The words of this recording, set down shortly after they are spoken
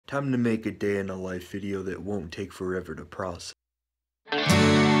Time to make a day in a life video that won't take forever to process.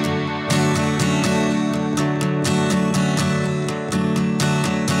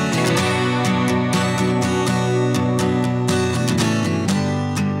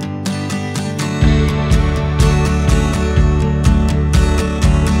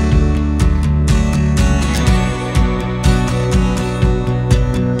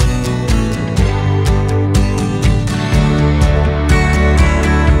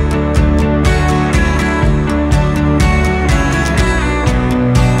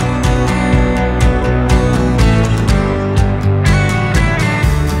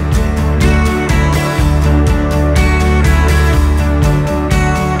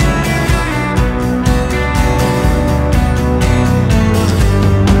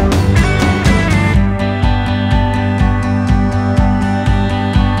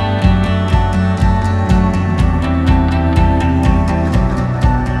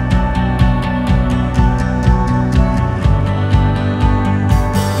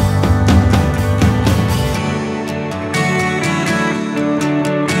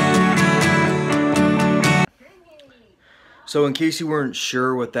 So in case you weren't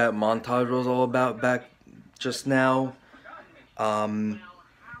sure what that montage was all about back just now,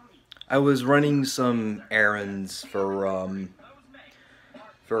 I was running some errands for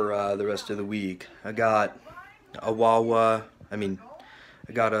the rest of the week. I got a Wawa, I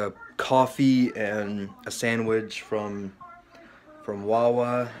got a coffee and a sandwich from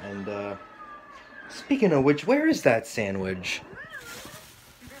Wawa, and speaking of which, where is that sandwich?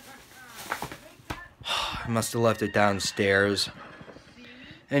 I must have left it downstairs.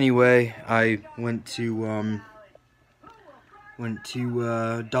 Anyway, I went to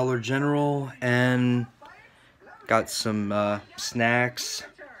Dollar General and got some snacks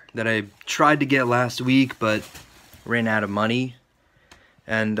that I tried to get last week but ran out of money.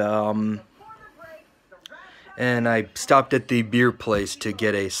 And I stopped at the beer place to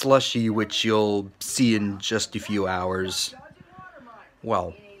get a slushie, which you'll see in just a few hours.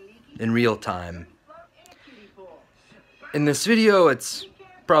 Well, in real time. In this video, it's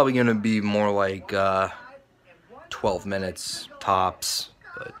probably gonna be more like 12 minutes tops,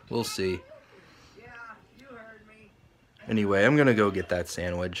 but we'll see. Anyway, I'm gonna go get that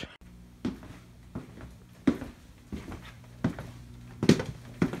sandwich. Oh,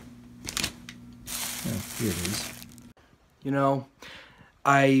 here it is. You know,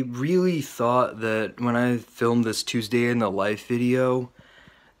 I really thought that when I filmed this Tuesday in the Life video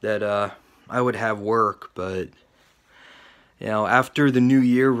that I would have work, but you know, after the new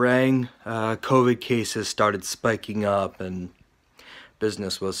year rang, COVID cases started spiking up and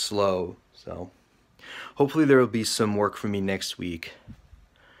business was slow. So hopefully there will be some work for me next week.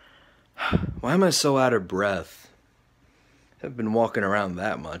 Why am I so out of breath? I haven't been walking around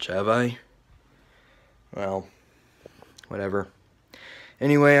that much, have I? Well, whatever.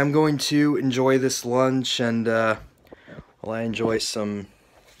 Anyway, I'm going to enjoy this lunch, and while I enjoy some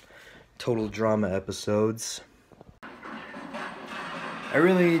Total Drama episodes, I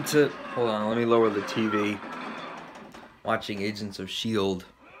really need to, hold on, let me lower the TV. Watching Agents of S.H.I.E.L.D.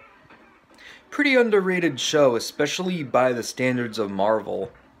 Pretty underrated show, especially by the standards of Marvel,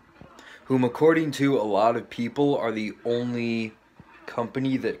 whom according to a lot of people are the only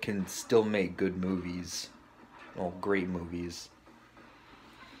company that can still make good movies. Well, great movies.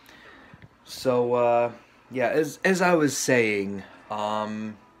 So, yeah, as I was saying,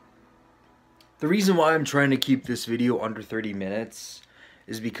 the reason why I'm trying to keep this video under 30 minutes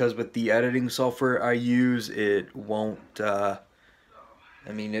is because with the editing software I use, it won't,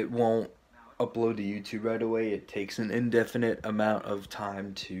 it won't upload to YouTube right away. It takes an indefinite amount of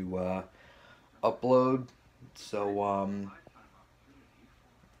time to upload. So,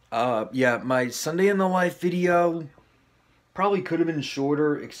 yeah, my Sunday in the Life video probably could have been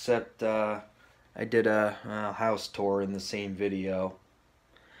shorter, except I did a house tour in the same video.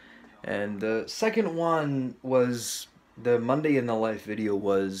 And the second one was, the Monday in the Life video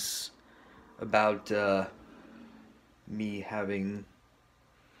was about me having,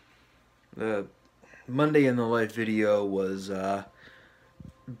 the Monday in the Life video was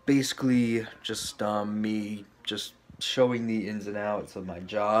basically just me just showing the ins and outs of my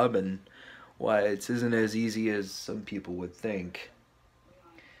job and why it isn't as easy as some people would think.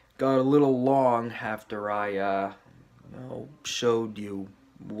 Got a little long after I showed you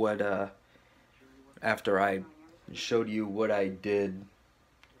what after I showed you what I did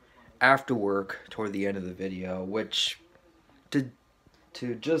after work toward the end of the video, which to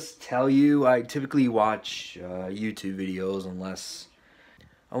just tell you, I typically watch YouTube videos unless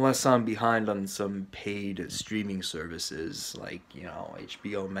Unless I'm behind on some paid streaming services like, you know,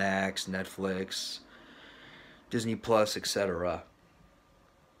 HBO Max, Netflix, Disney Plus, etc.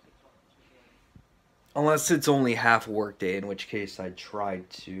 Unless it's only half a workday, in which case I try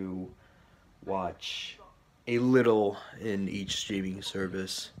to watch a little in each streaming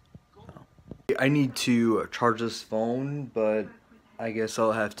service. I need to charge this phone, but I guess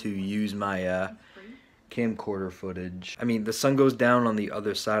I'll have to use my camcorder footage. I mean, the sun goes down on the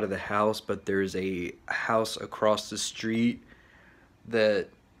other side of the house, but there's a house across the street that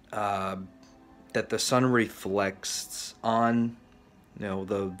that the sun reflects on, you know,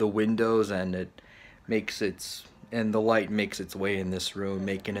 the windows, and the light makes its way in this room,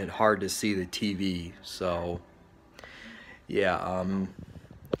 making it hard to see the TV. So yeah,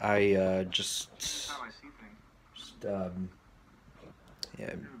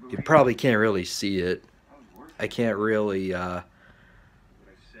 yeah, you probably can't really see it. I can't really,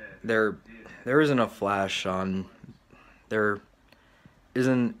 there isn't a flash on, there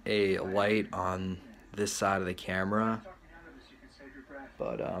isn't a light on this side of the camera,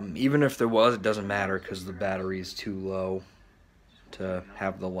 but even if there was, it doesn't matter because the battery is too low to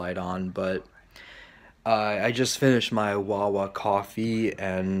have the light on. But I just finished my Wawa coffee,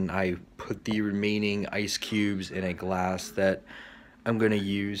 and I put the remaining ice cubes in a glass that I'm gonna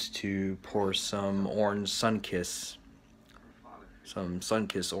use to pour some orange Sunkist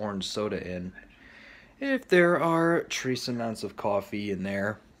orange soda in. If there are trace amounts of coffee in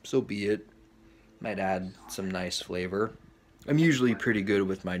there, so be it. Might add some nice flavor. I'm usually pretty good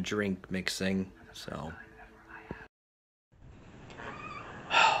with my drink mixing, so.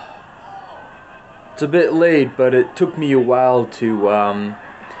 It's a bit late, but it took me a while to,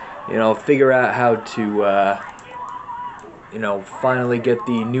 you know, figure out how to, you know, finally get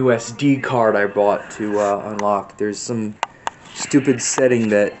the new SD card I bought to unlock. There's some stupid setting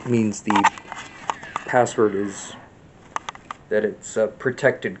that means the password is that it's a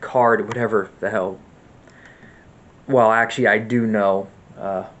protected card, whatever the hell. Well, actually, I do know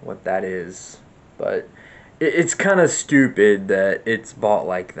what that is, but it's kind of stupid that it's bought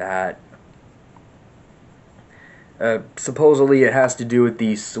like that. Supposedly, it has to do with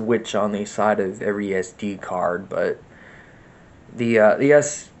the switch on the side of every SD card, but the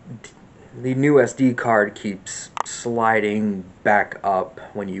new SD card keeps sliding back up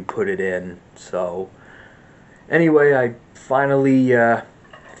when you put it in. So anyway, I finally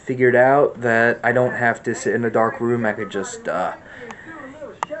figured out that I don't have to sit in a dark room. I could just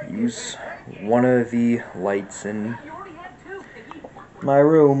use one of the lights in my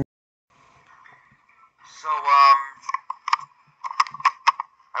room. So I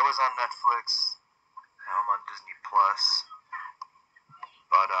was on Netflix. Now I'm on Disney Plus.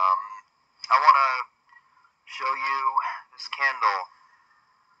 But I want to show you this candle.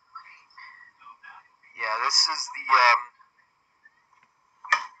 Yeah, this is the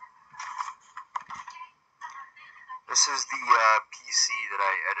PC that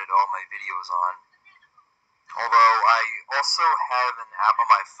I edit all my videos on. Although I also have an app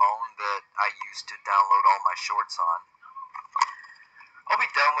on my phone that I use to download all my shorts on. I'll be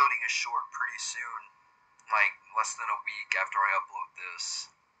downloading a short pretty soon, like less than a week after I upload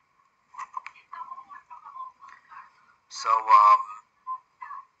this. So,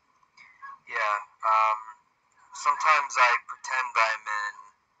 yeah, sometimes I pretend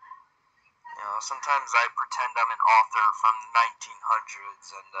I'm an author from the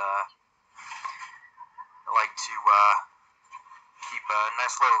 1900s, and I like to keep a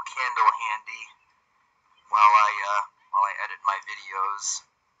nice little candle handy while I edit my videos.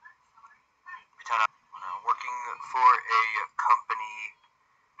 Pretend I'm working for a company,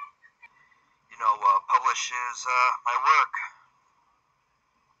 you know, publishes my work.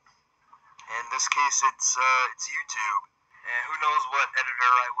 In this case, it's YouTube. And who knows what editor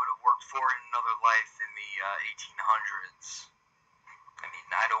I would have worked for in another life in the 1800s. I mean,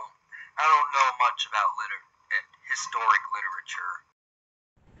 I don't know much about historic literature.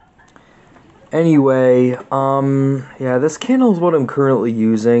 Anyway, yeah, this candle is what I'm currently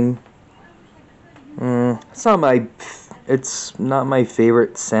using. It's not my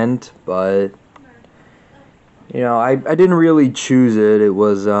favorite scent, but you know, I didn't really choose it. It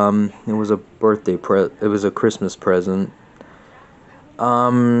was a Christmas present.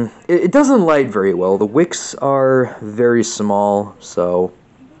 It doesn't light very well. The wicks are very small, so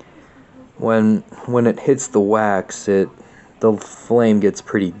when it hits the wax, the flame gets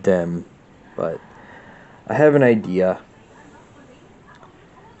pretty dim. But I have an idea.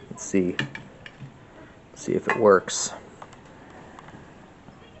 Let's see if it works.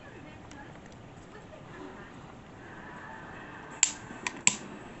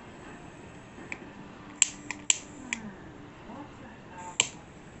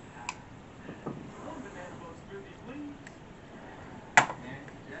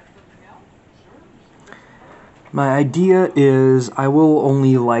 My idea is I will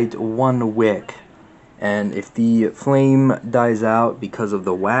only light one wick, and if the flame dies out because of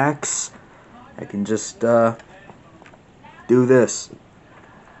the wax, I can just do this.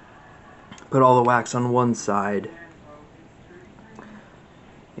 Put all the wax on one side.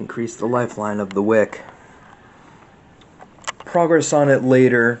 Increase the lifeline of the wick. Progress on it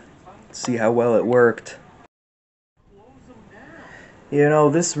later. See how well it worked. You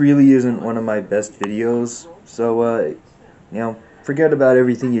know, this really isn't one of my best videos, so, you know, forget about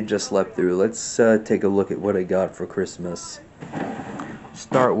everything you just slept through. Let's take a look at what I got for Christmas.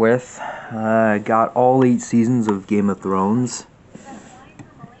 Start with, I got all 8 seasons of Game of Thrones.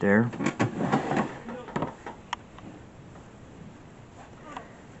 Right there.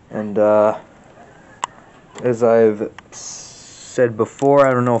 And, as I've said before,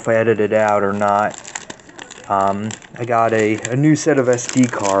 I don't know if I edited it out or not, I got a new set of SD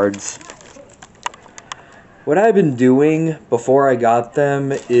cards. What I've been doing before I got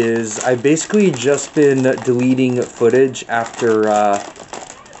them is I've basically just been deleting footage after,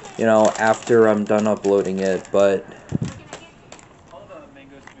 you know, after I'm done uploading it, but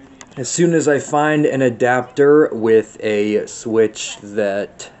as soon as I find an adapter with a switch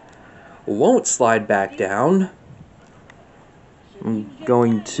that won't slide back down, I'm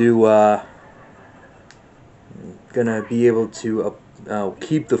going to, gonna be able to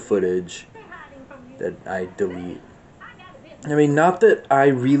keep the footage that I delete. I mean, not that I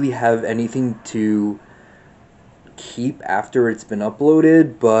really have anything to keep after it's been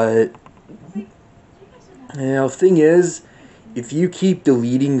uploaded, but, you know, thing is, if you keep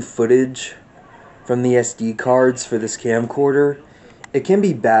deleting footage from the SD cards for this camcorder, it can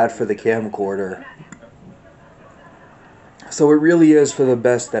be bad for the camcorder. So it really is for the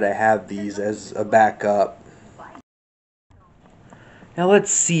best that I have these as a backup. Now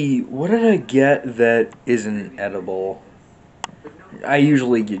let's see, what did I get that isn't edible? I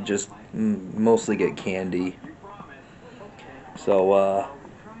usually mostly get candy. So,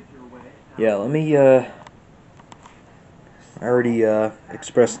 yeah, let me, I already,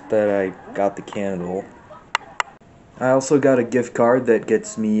 expressed that I got the candle. I also got a gift card that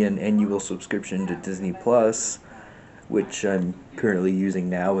gets me an annual subscription to Disney Plus, which I'm currently using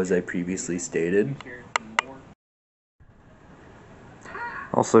now, as I previously stated.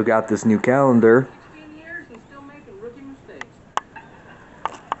 Also got this new calendar.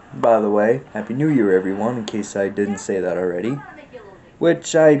 By the way, Happy New Year, everyone, in case I didn't say that already.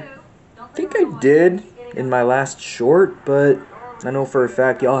 Which I think I did in my last short, but I know for a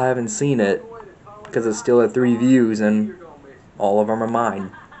fact y'all haven't seen it, because it's still at 3 views, and all of them are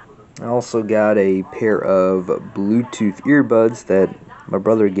mine. I also got a pair of Bluetooth earbuds that my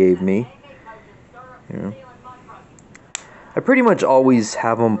brother gave me. You know, I pretty much always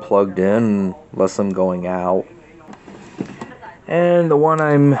have them plugged in unless I'm going out. And the one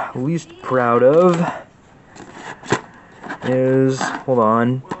I'm least proud of is, hold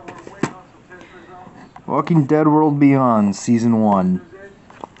on, Walking Dead World Beyond Season 1.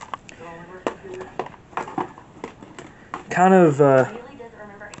 Kind of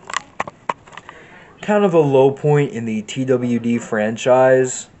a low point in the TWD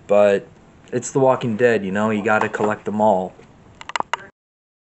franchise, but it's The Walking Dead, you know, you gotta collect them all.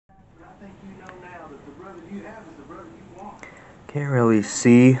 Can't really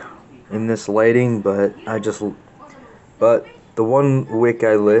see in this lighting, but the one wick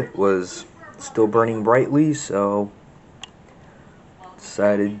I lit was still burning brightly, so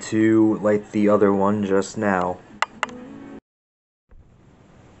decided to light the other one just now.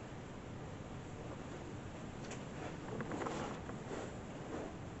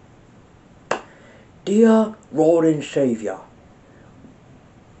 Dear Lord and Savior,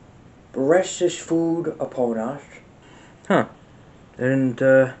 bless this food upon us. Huh. And,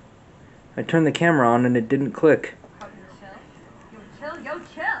 I turned the camera on and it didn't click. Oh, you chill? Yo,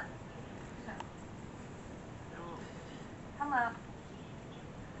 chill! Hello.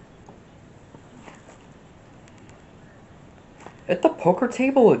 At the poker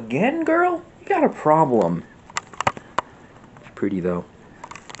table again, girl? You got a problem. Pretty, though.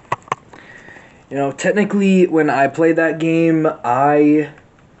 You know, technically, when I played that game, I'm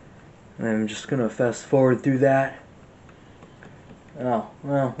just gonna fast forward through that. Oh,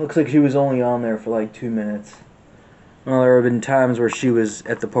 well, looks like she was only on there for like 2 minutes. Well, there have been times where she was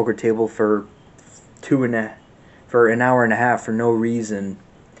at the poker table for an hour and a half for no reason.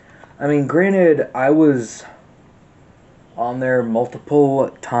 I mean, granted, I was on there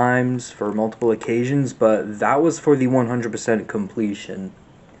multiple times for multiple occasions, but that was for the 100% completion.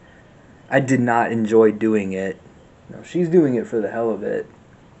 I did not enjoy doing it. No, she's doing it for the hell of it.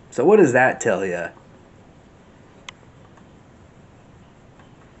 So what does that tell you?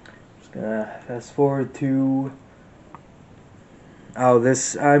 Gonna fast forward to. Oh,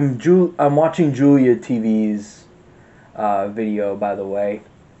 I'm watching Julia TV's video, by the way.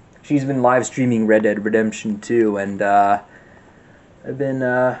 She's been live streaming Red Dead Redemption 2, and I've been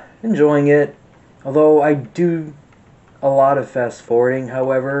enjoying it. Although I do a lot of fast forwarding,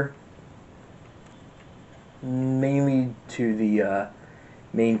 however, mainly to the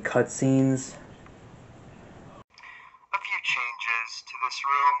main cutscenes. A few changes to this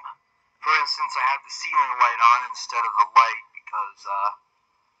room. For instance, I have the ceiling light on instead of the light because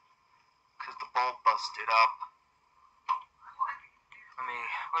the bulb busted up. Let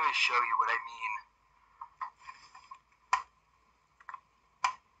me show you what I mean.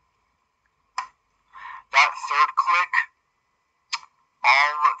 That third click,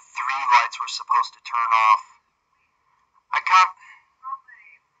 all three lights were supposed to turn off. I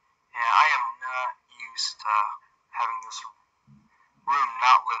am not used to having this room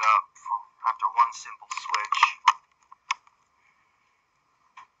not lit up after one simple switch.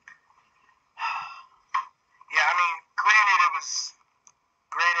 Yeah, I mean, granted it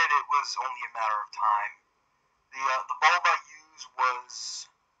was only a matter of time. The bulb I used was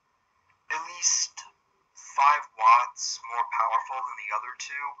at least 5 watts more powerful than the other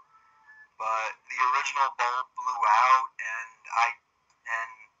two, but the original bulb blew out, and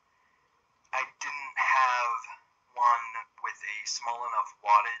I didn't have one with a small enough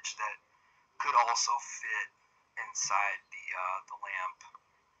wattage that could also fit inside the lamp.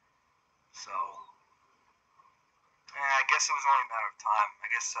 So I guess it was only a matter of time. I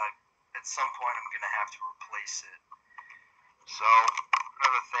guess at some point I'm gonna have to replace it. So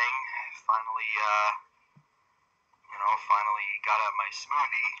another thing, finally got out my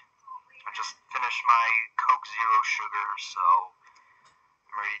smoothie. I just finished my Coke Zero Sugar, so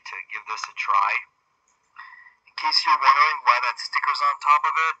I'm ready to give this a try. In case you're wondering why that sticker's on top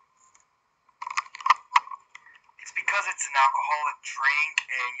of it, it's because it's an alcoholic drink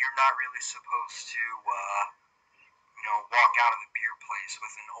and you're not really supposed to walk out of the beer place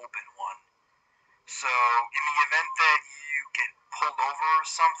with an open one. So in the event that you get pulled over or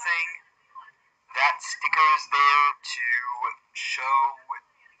something, that sticker is there to show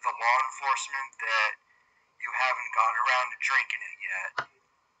the law enforcement that you haven't gotten around to drinking it yet.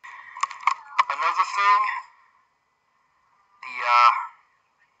 Another thing,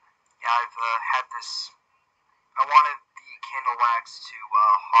 I've had this. I wanted the candle wax to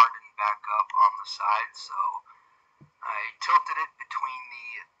harden back up on the side, so I tilted it between the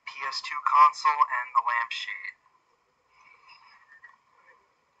PS2 console and the lampshade.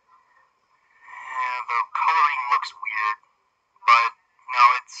 The coloring looks weird, but no,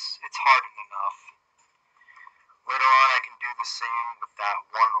 it's hardened enough. Later on, I can do the same with that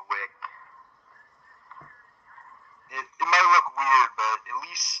one wick. It might look weird, but at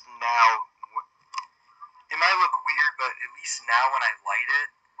least now. It might look weird, but at least now when I light it,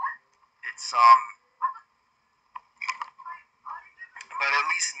 it's But at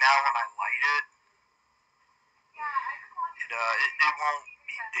least now when I light it, it won't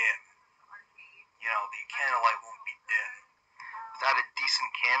be dim. The candlelight won't be dim. Without a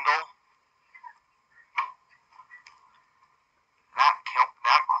decent candle,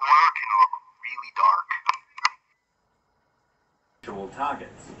 that corner can look really dark.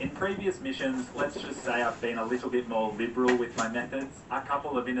 Targets. In previous missions, let's just say I've been a little bit more liberal with my methods. A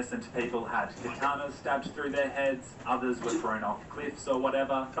couple of innocent people had katanas stabbed through their heads, others were thrown off cliffs or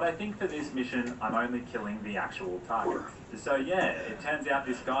whatever, but I think for this mission I'm only killing the actual targets. So yeah, it turns out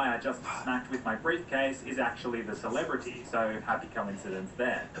this guy I just smacked with my briefcase is actually the celebrity, so happy coincidence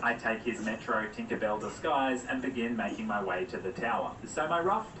there. I take his Metro Tinkerbell disguise and begin making my way to the tower. So my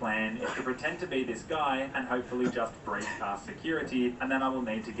rough plan is to pretend to be this guy and hopefully just breach past security, and then I will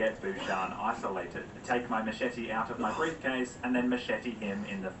need to get Bouchon isolated. Take my machete out of my briefcase and then machete him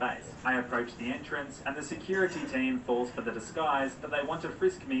in the face. I approach the entrance and the security team falls for the disguise, but they want to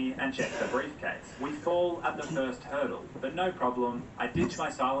frisk me and check the briefcase. We fall at the first hurdle, but no problem, I ditch my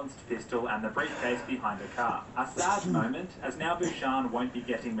silenced pistol and the briefcase behind a car. A sad moment, as now Bouchon won't be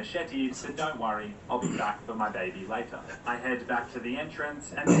getting macheted, but don't worry, I'll be back for my baby later. I head back to the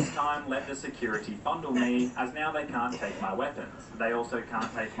entrance, and this time let the security fondle me, as now they can't take my weapons. They also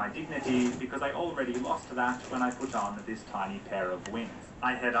can't take my dignity, because I already lost that when I put on this tiny pair of wings.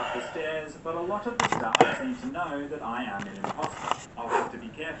 I head up the stairs, but a lot of the staff seem to know that I am an imposter. I'll have to be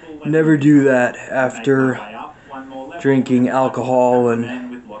careful when Never do that after drinking alcohol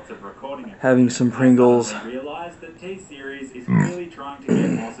and having some Pringles. I realize that T-Series is really trying to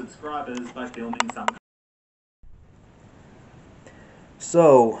get more subscribers by filming some.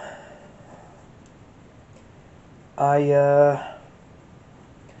 So, I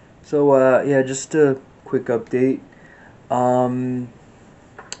So, yeah, just a quick update.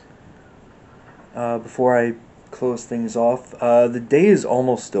 Before I close things off, the day is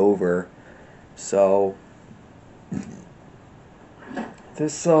almost over, so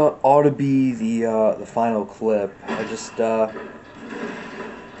this ought to be the final clip. I just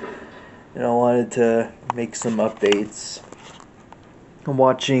wanted to make some updates. I'm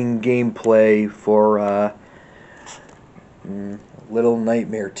watching gameplay for Little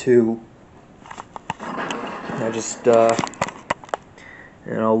Nightmare 2. I just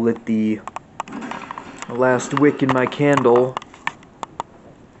lit the last wick in my candle.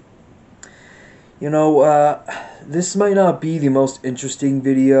 This might not be the most interesting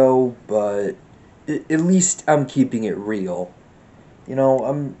video, but at least I'm keeping it real.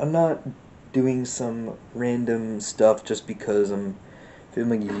 I'm not doing some random stuff just because I'm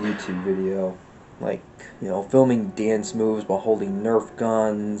filming a YouTube video. Like, filming dance moves while holding Nerf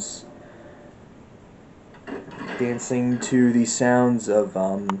guns, dancing to the sounds of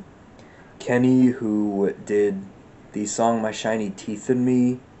Kenny, who did the song My Shiny Teeth in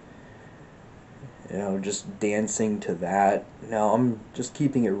Me. Just dancing to that. No, I'm just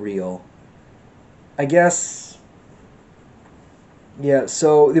keeping it real. I guess, yeah,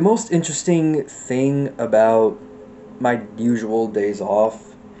 so the most interesting thing about my usual days off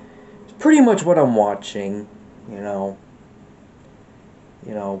is pretty much what I'm watching,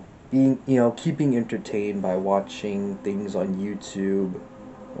 keeping entertained by watching things on YouTube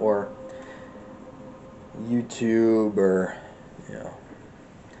or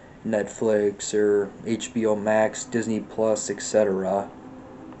Netflix or HBO Max, Disney Plus, etc.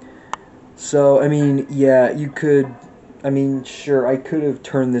 So, yeah, sure, I could have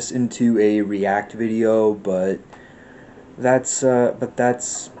turned this into a react video, but that's not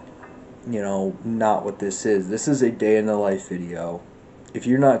what this is. This is a day in the life video. If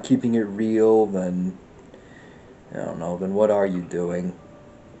you're not keeping it real, then, I don't know, then what are you doing?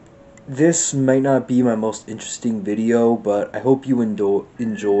 This might not be my most interesting video, but I hope you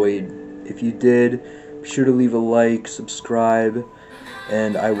enjoyed. If you did, be sure to leave a like, subscribe,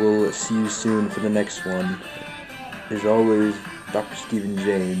 and I will see you soon for the next one. As always, Dr. Stephen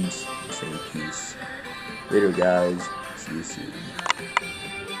James, saying peace. Later, guys. See you soon.